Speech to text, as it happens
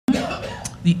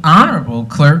the Honorable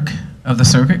Clerk of the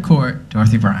Circuit Court,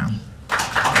 Dorothy Brown.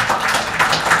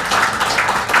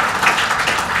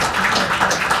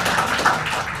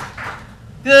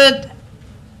 Good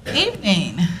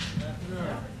evening.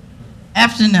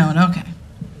 Afternoon, okay.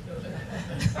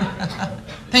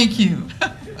 Thank you.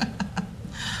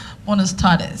 Buenas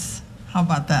tardes. How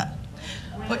about that?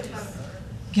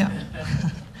 Yeah.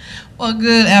 Well,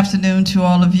 good afternoon to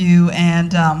all of you,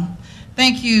 and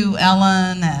thank you,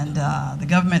 Ellen, and the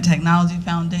Government Technology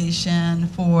Foundation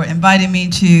for inviting me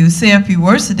to say a few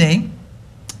words today.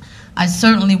 I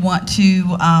certainly want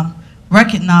to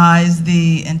recognize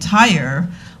the entire,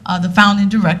 the founding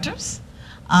directors,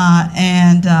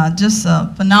 and just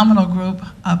a phenomenal group,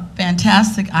 a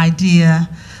fantastic idea,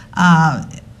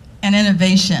 and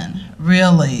innovation,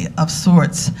 really, of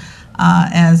sorts,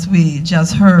 as we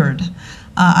just heard.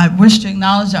 I wish to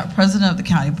acknowledge our president of the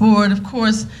county board, of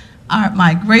course,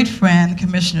 my great friend,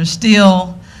 Commissioner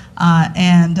Steele,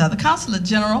 and the Consul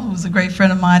General, who's a great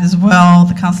friend of mine as well,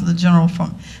 the Consul General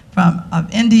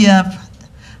of India,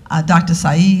 Dr.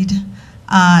 Saeed,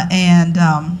 and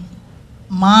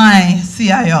my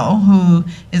CIO, who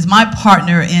is my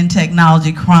partner in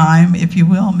technology crime, if you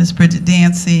will, Ms. Bridget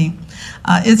Dancy.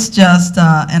 It's just,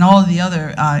 and all of the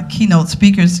other keynote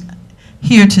speakers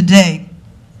here today.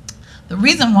 The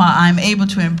reason why I'm able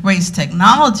to embrace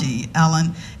technology,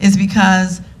 Ellen, is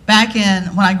because back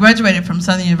when I graduated from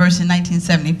Southern University in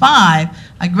 1975,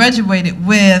 I graduated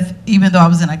with, even though I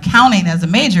was in accounting as a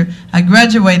major, I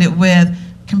graduated with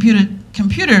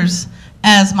computers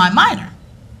as my minor.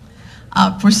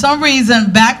 For some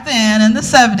reason, back then in the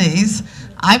 70s,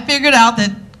 I figured out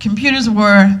that computers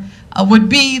would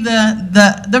be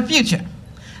the future.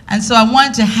 And so I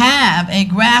wanted to have a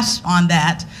grasp on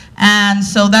that. And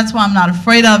so that's why I'm not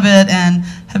afraid of it, and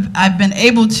I've been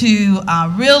able to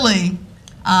really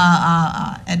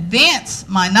advance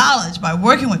my knowledge by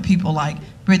working with people like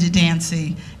Bridget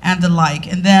Dancy and the like.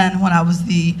 And then when I was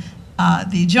the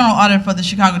general auditor for the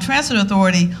Chicago Transit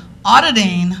Authority,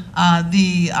 auditing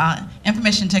the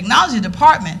Information Technology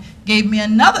Department gave me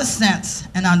another sense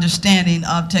and understanding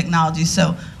of technology.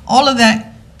 So all of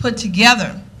that put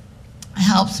together has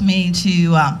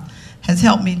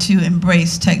helped me to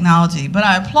embrace technology. But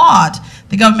I applaud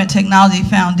the Government Technology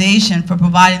Foundation for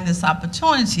providing this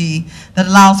opportunity that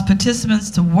allows participants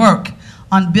to work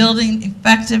on building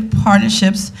effective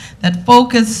partnerships that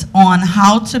focus on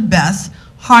how to best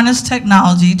harness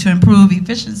technology to improve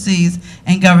efficiencies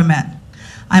in government.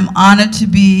 I'm honored to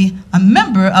be a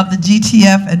member of the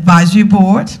GTF Advisory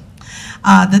Board.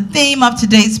 The theme of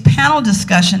today's panel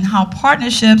discussion, how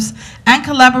partnerships and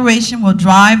collaboration will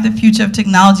drive the future of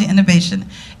technology innovation,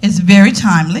 is very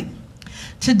timely.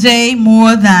 Today,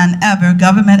 more than ever,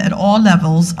 government at all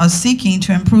levels are seeking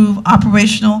to improve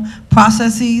operational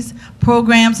processes,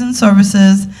 programs, and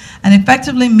services, and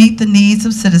effectively meet the needs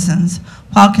of citizens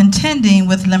while contending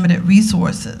with limited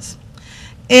resources.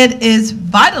 It is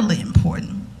vitally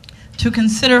important to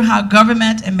consider how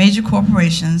government and major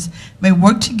corporations may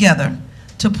work together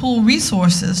to pool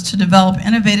resources to develop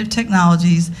innovative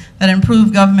technologies that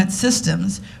improve government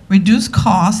systems, reduce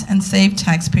costs, and save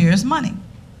taxpayers money.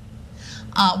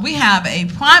 We have a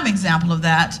prime example of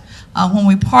that when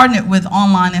we partnered with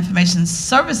Online Information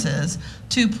Services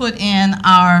to put in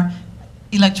our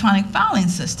electronic filing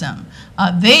system.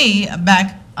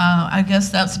 I guess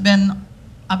that's been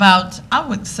about, I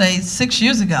would say, 6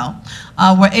 years ago,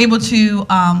 were able to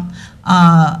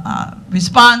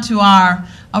respond to our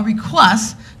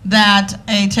request that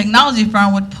a technology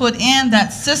firm would put in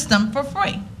that system for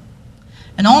free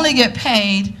and only get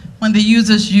paid when the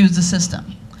users use the system.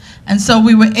 And so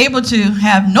we were able to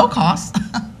have no cost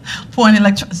for an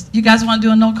electronic. You guys want to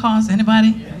do a no cost?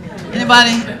 Anybody?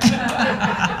 Anybody?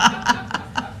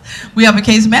 We have a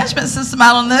case management system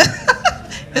out on this.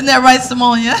 Isn't that right,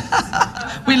 Simonia?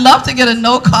 We love to get a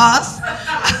no cost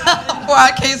for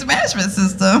our case management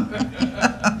system.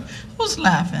 Who's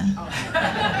laughing?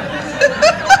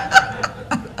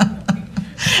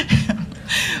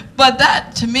 But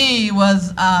that, to me,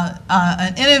 was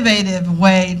an innovative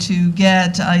way to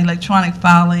get electronic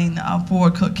filing for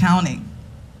Cook County.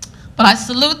 But I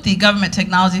salute the Government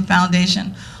Technology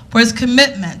Foundation for its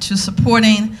commitment to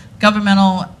supporting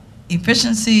governmental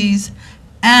efficiencies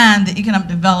and the economic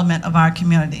development of our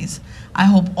communities. I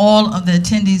hope all of the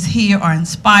attendees here are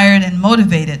inspired and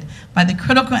motivated by the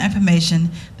critical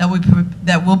information that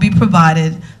will be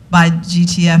provided by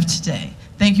GTF today.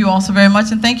 Thank you all so very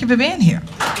much, and thank you for being here.